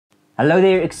Hello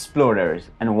there explorers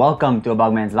and welcome to a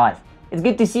BugMans Life. It's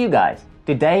good to see you guys.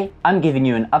 Today I'm giving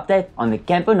you an update on the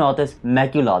Camponotus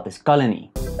maculatus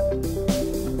colony.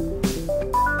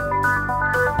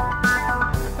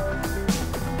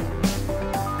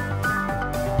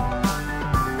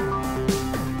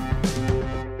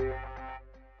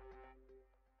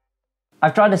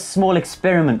 I've tried a small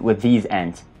experiment with these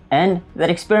ants, and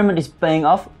that experiment is paying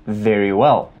off very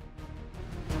well.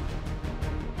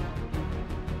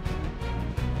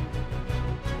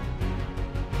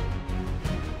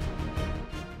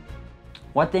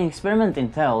 What the experiment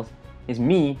entails is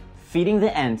me feeding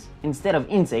the ants, instead of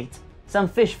insects, some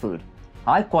fish food,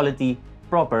 high quality,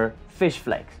 proper fish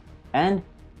flakes, and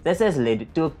this has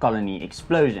led to a colony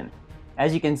explosion.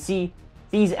 As you can see,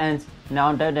 these ants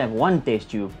now don't have one test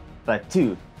tube, but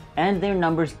two, and their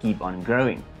numbers keep on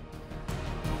growing.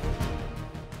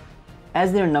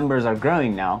 As their numbers are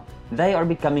growing now, they are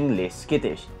becoming less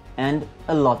skittish and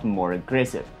a lot more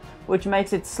aggressive, which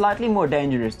makes it slightly more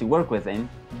dangerous to work with them,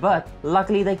 but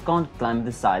luckily they can't climb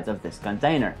the sides of this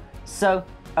container. So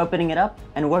opening it up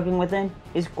and working with them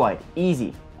is quite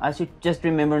easy. I should just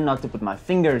remember not to put my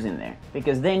fingers in there,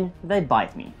 because then they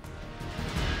bite me.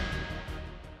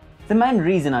 The main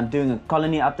reason I'm doing a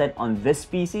colony update on this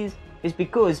species is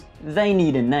because they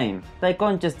need a name. They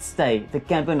can't just stay the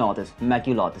Camponotus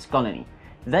maculatus colony.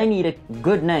 They need a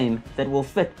good name that will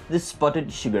fit the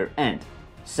spotted sugar ant.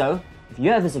 So if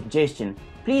you have a suggestion,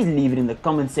 please leave it in the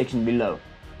comment section below.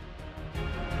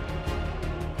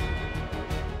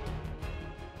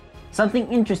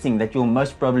 Something interesting that you'll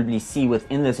most probably see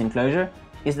within this enclosure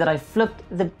is that I flipped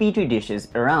the petri dishes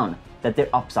around, that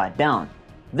they're upside down.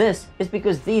 This is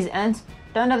because these ants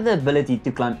don't have the ability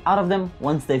to climb out of them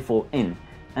once they fall in,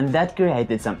 and that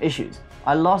created some issues.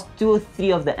 I lost 2 or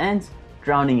 3 of the ants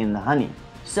drowning in the honey.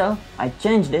 So I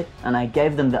changed it and I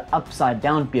gave them the upside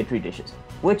down petri dishes,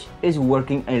 which is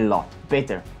working a lot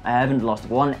better. I haven't lost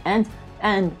one ant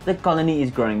and the colony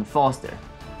is growing faster.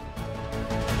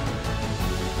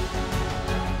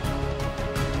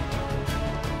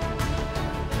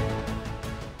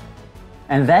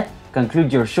 And that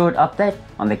concludes your short update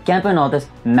on the Camponotus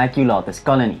maculatus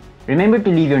colony. Remember to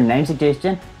leave your name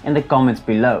suggestion in the comments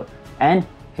below, and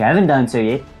if you haven't done so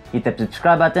yet, hit the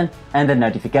subscribe button and the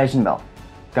notification bell.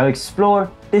 Go explore,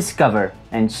 discover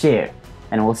and share,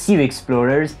 and we'll see you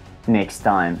explorers next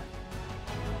time.